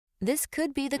This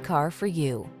could be the car for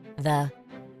you. The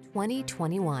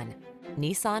 2021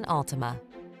 Nissan Altima.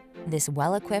 This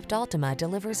well-equipped Altima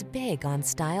delivers big on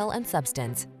style and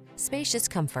substance. Spacious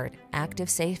comfort,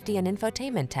 active safety and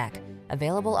infotainment tech,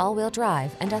 available all-wheel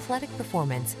drive and athletic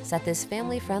performance set this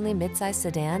family-friendly midsize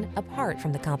sedan apart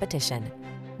from the competition.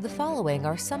 The following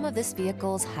are some of this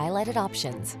vehicle's highlighted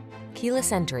options: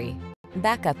 keyless entry,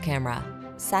 backup camera,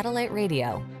 satellite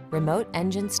radio, remote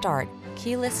engine start,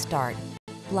 keyless start,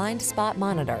 blind spot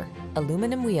monitor,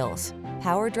 aluminum wheels,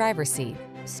 power driver seat,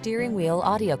 steering wheel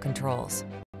audio controls,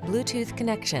 Bluetooth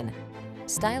connection.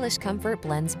 Stylish comfort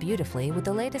blends beautifully with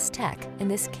the latest tech in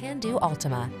this can-do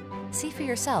Altima. See for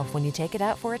yourself when you take it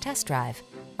out for a test drive.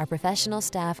 Our professional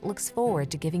staff looks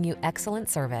forward to giving you excellent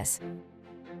service.